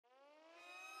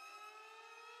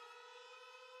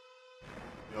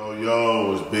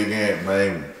Yo, it's Big Ant,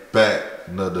 man. Back,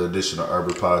 another edition of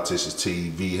Urban Politicians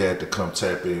TV. Had to come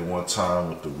tap in one time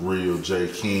with the real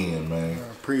JCann, man. I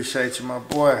appreciate you, my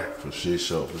boy. For shit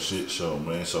show,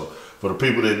 man. So, for the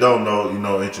people that don't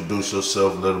know, introduce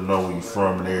yourself, let them know where you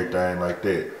from and everything like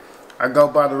that. I go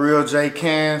by the real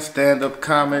JCann, stand-up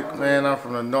comic, man. I'm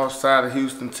from the north side of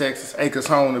Houston, Texas. Acres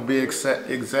home to be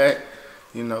exact.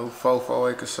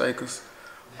 4 acres shakers.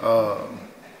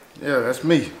 Yeah, that's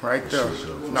me right there.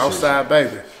 Northside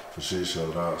baby. For shit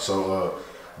show, dog. So,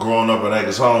 growing up in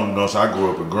Acres home, I grew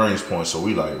up in Greenspoint, so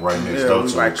we like right next door to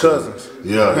each other. Like cousins.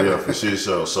 Yeah, for shit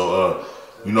show. So,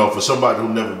 for somebody who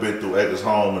never been through Acres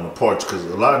home and the porch, because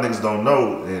a lot of niggas don't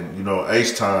know, and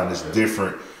H-Town is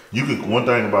different. One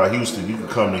thing about Houston, you can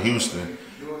come to Houston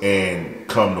and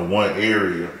come to one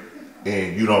area,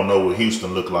 and you don't know what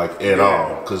Houston look like at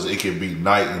all, because it can be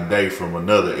night and day from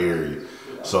another area.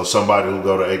 So somebody who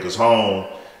go to Acres home,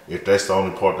 if that's the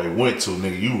only part they went to,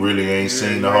 nigga, you really ain't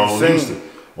seen the whole Houston.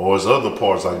 Or there's other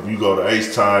parts, like if you go to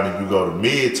H-Town and you go to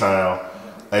Midtown,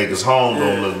 Acres home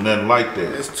don't look nothing like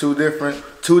that. It's two different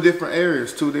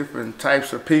areas, two different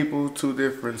types of people, two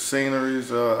different sceneries.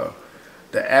 The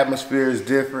atmosphere is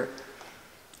different.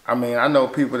 I mean, I know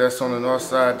people that's on the north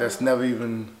side that's never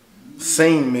even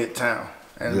seen Midtown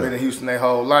and been in Houston their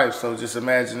whole life. So just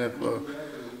imagine if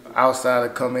outsider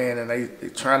come in and they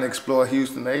trying to explore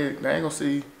Houston, they ain't gonna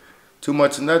see too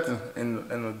much of nothing in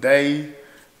a day.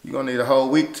 You're gonna need a whole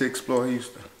week to explore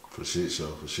Houston. For shit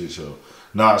show.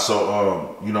 Nah,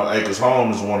 so Acres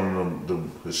home is one of the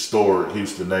historic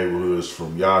Houston neighborhoods.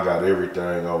 From y'all got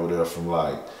everything over there, from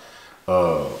like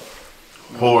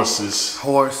horses,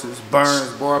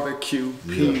 Burns Barbecue,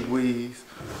 Pee-wees,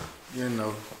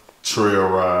 trail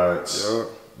rides. Yep.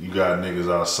 You got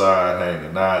niggas outside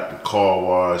hanging out, the car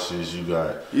washes, you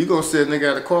gonna see a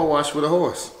nigga at a car wash with a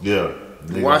horse. Yeah.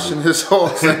 Washing his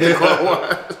horse at the car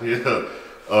wash.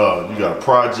 Yeah. You got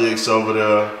projects over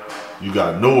there. You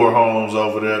got newer homes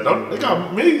over there. They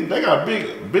got big they got big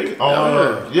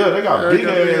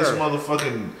ass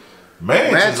motherfucking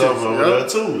mansions over there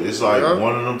too. It's like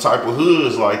one of them type of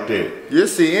hoods like that. You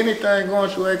see anything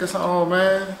going through Acres home,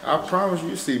 man, I promise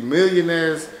you see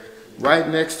millionaires right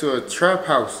next to a trap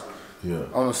house. Yeah.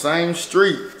 On the same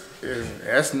street. Yeah,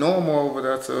 that's normal over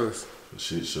there to us. For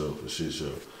shit show.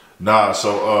 Nah,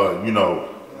 so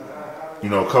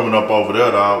coming up over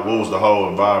there, dog, what was the whole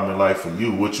environment like for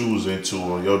you? What you was into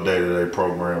on your day-to-day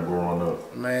program growing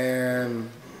up? Man,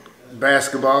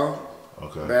 basketball.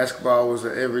 Okay. Basketball was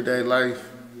an everyday life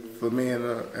for me and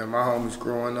my homies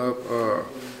growing up.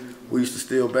 We used to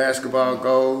steal basketball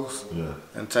goals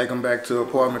and take them back to the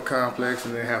apartment complex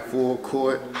and then have full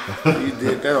court. You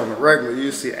did that on the regular.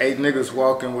 You see 8 niggas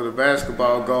walking with a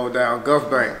basketball goal down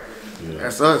Gulf Bank. Yeah.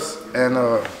 That's us. And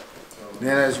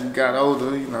then as we got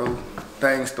older,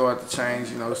 things started to change.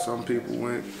 Some people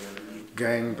went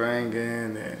gang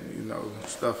banging and,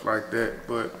 stuff like that.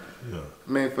 But,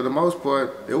 I mean, for the most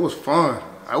part, it was fun.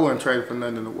 I wouldn't trade it for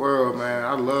nothing in the world, man.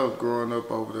 I loved growing up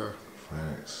over there.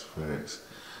 Facts.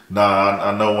 Nah,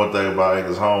 I know one thing about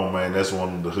Acres home, man. That's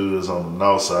one of the hoods on the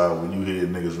north side when you hear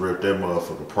niggas rip that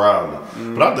motherfucker proudly.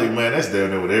 But I think, man, that's down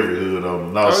there with every hood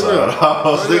on the north side.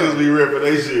 All niggas be ripping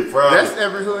they shit proudly. That's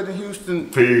every hood in Houston.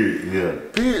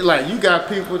 Period. Like, you got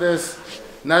people that's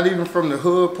not even from the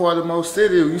hood part of Mo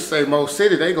City. You say Mo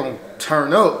City, they gonna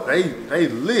turn up. They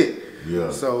lit.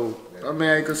 Yeah. So, I mean,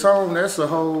 Acres home,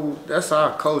 that's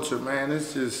our culture, man.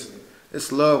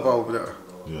 It's love over there.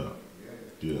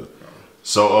 Yeah.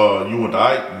 So you went to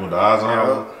Ike? You went to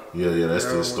Eisenhower? Yeah, that's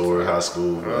the historic high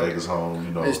school for Acres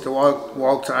home, I used to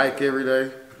walk to Ike every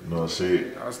day. No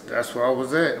shit. That's where I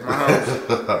was at, my house.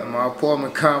 In my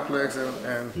apartment complex,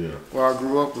 and where I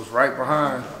grew up was right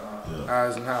behind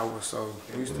Eisenhower. So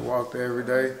we used to walk there every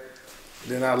day.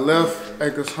 Then I left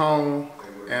Acres home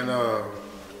and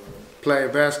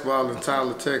played basketball in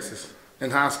Tyler, Texas, in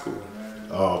high school.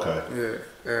 Oh, okay.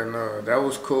 Yeah, and that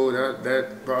was cool.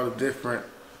 That brought a different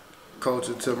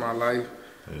culture to my life.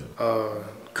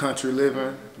 Country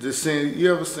living.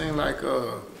 You ever seen like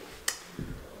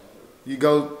you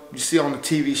see on the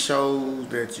TV shows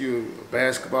that you're a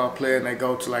basketball player and they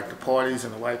go to like the parties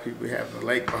and the white people having a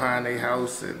lake behind their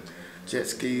house and jet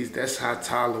skis. That's how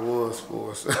Tyler was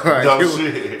for us.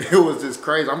 It was just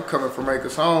crazy. I'm coming from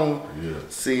Acres home,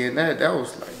 seeing that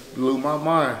was like blew my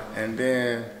mind. And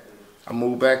then I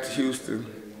moved back to Houston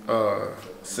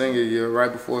senior year,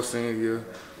 right before senior year.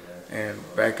 And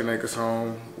back in Acres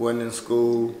home, wasn't in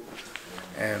school,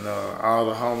 and all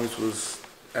the homies was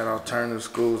at alternative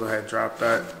schools. I had dropped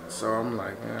out, so I'm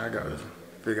like, man, I gotta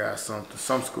figure out something.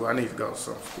 Some school, I need to go to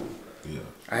some school.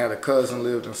 I had a cousin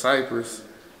lived in Cypress,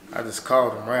 I just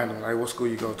called him random, like, what school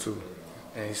you go to?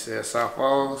 And he said, South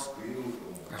Falls.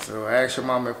 I said, well, ask your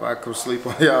mama if I could sleep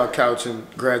on y'all couch and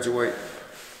graduate.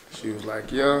 She was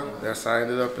like, yeah. That's how I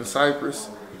ended up in Cypress.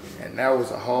 And that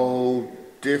was a whole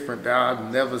different,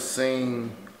 I'd never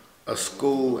seen a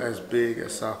school as big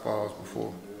as South Falls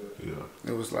before. Yeah.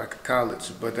 It was like a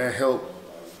college, but that helped,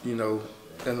 you know,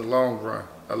 in the long run.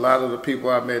 A lot of the people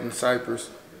I met in Cypress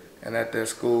and at that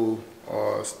school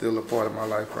are still a part of my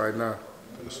life right now.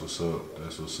 That's what's up.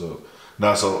 That's what's up.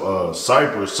 Now, so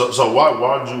Cypress. So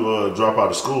why did you drop out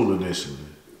of school initially?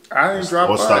 I didn't drop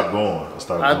out. Or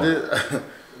stop going? I did.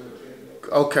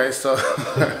 Okay, so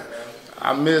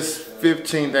I missed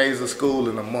 15 days of school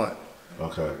in a month.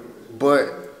 Okay.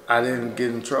 But I didn't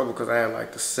get in trouble because I had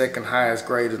like the second highest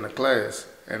grade in the class,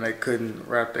 and they couldn't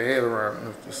wrap their head around it. It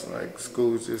was just like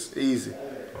school's just easy.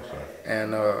 Okay.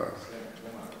 And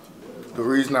the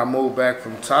reason I moved back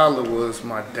from Tyler was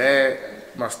my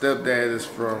stepdad is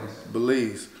from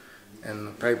Belize, and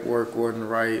the paperwork wasn't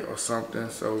right or something,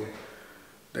 so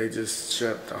they just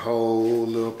shut the whole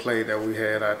little play that we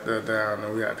had out there down,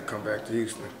 and we had to come back to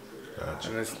Houston.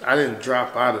 Gotcha. And I didn't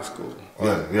drop out of school.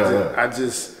 Yeah. I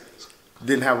just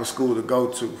didn't have a school to go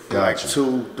to for like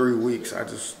 2-3 weeks. I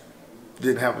just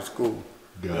didn't have a school.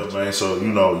 Yeah, man. So, you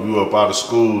know, you up out of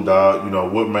school, dog. You know,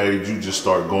 what made you just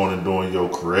start going and doing your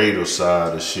creative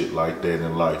side of shit like that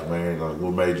in life, man? Like,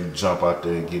 what made you jump out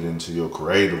there and get into your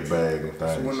creative bag and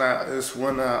things? It's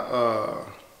when I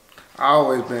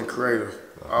always been creative.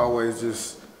 I always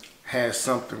just had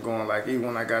something going. Like, even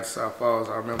when I got to South Falls,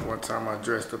 I remember one time I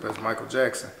dressed up as Michael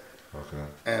Jackson. Okay.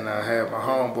 And I had my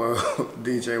homeboy,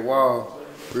 DJ Wall,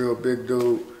 real big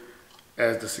dude,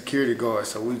 as the security guard.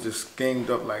 So we just schemed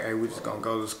up like, hey, we just gonna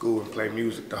go to school and play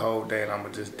music the whole day, and I'm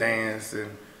gonna just dance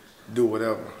and do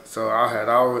whatever. So I had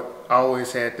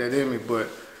always had that in me, but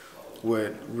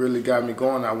what really got me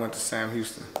going, I went to Sam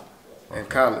Houston in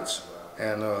college.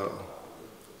 And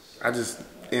I just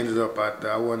ended up out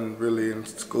there. I wasn't really in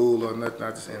school or nothing,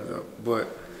 I just ended up. But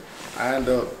I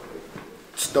ended up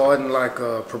starting like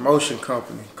a promotion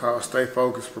company called Stay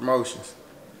Focused Promotions.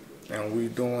 And we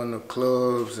doing the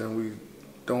clubs and we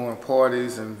doing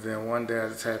parties, and then one day I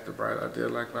just had the bright idea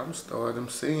like, I'm gonna start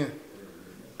MCing.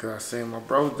 Cause I seen my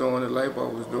bro doing it,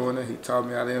 Labo was doing it, he taught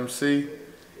me how to MC.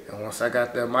 And once I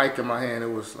got that mic in my hand, it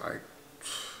was like,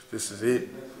 this is it.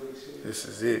 This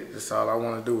is it. That's all I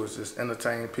wanna do is just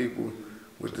entertain people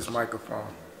with this microphone.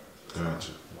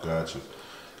 Gotcha.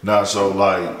 Now, so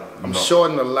like, I'm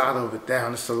shorting a lot of it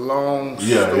down. It's a long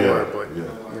story, but you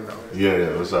know.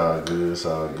 Yeah, it's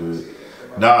all good.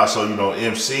 Nah, so you know,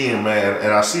 MCing, man,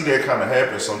 and I see that kind of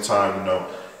happen sometimes. You know,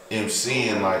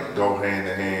 MCing like go hand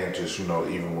in hand, just you know,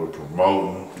 even with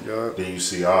promoting. Yep. Then you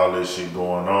see all this shit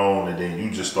going on, and then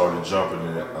you just started jumping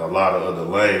in a lot of other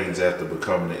lanes after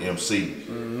becoming an MC.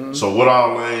 Mm-hmm. So, what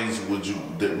all lanes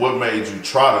what made you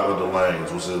try the other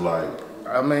lanes? Was it like?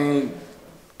 I mean,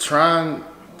 trying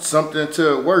something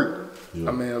until it worked. Yeah.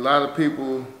 I mean, a lot of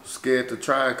people scared to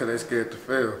try because they scared to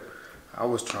fail. I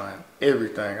was trying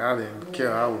everything. I didn't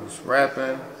care. I was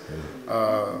rapping.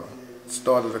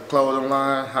 Started a clothing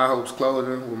line, High Hopes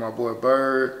Clothing, with my boy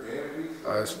Bird.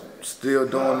 Still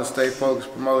doing the Stay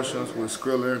Focused Promotions with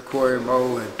Skrilla and Corey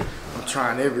Mo, and I'm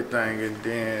trying everything. And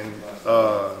then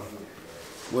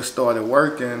what started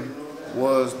working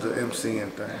was the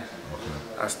MCing thing.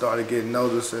 Okay. I started getting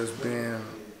noticed as being,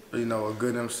 you know, a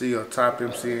good MC, a top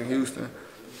MC in Houston.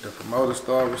 The promoters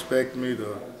started respecting me.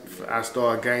 I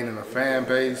started gaining a fan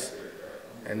base,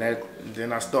 and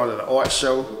then I started an art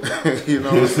show. You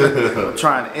know what I'm saying? I'm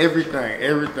trying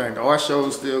everything. The art show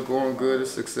is still going good.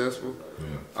 It's successful. Yeah.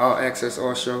 All access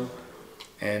art show.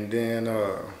 And then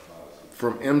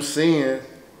from MCing,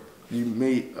 you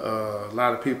meet a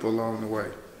lot of people along the way.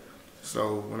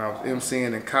 So when I was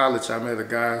MCing in college, I met a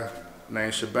guy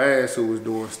named Shabazz who was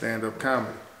doing stand-up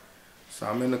comedy. So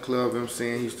I'm in the club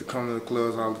MCing. He used to come to the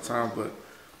clubs all the time, but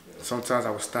sometimes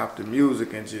I would stop the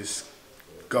music and just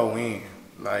go in,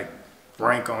 like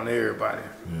rank on everybody.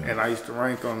 Yeah. And I used to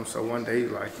rank on him. So one day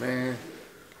he's like, man,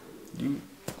 you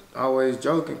always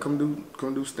joking, come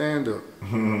do stand-up.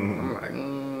 I'm like,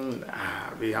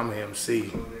 nah, I'm an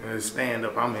MC.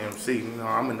 Stand-up, I'm an MC. You know,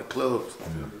 I'm in the clubs.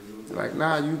 Yeah. He's like,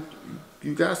 nah,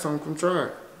 you got something, come try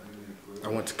it. I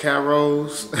went to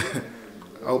Caro's,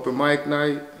 open mic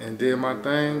night, and did my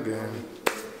thing, and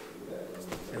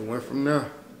it went from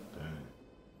there.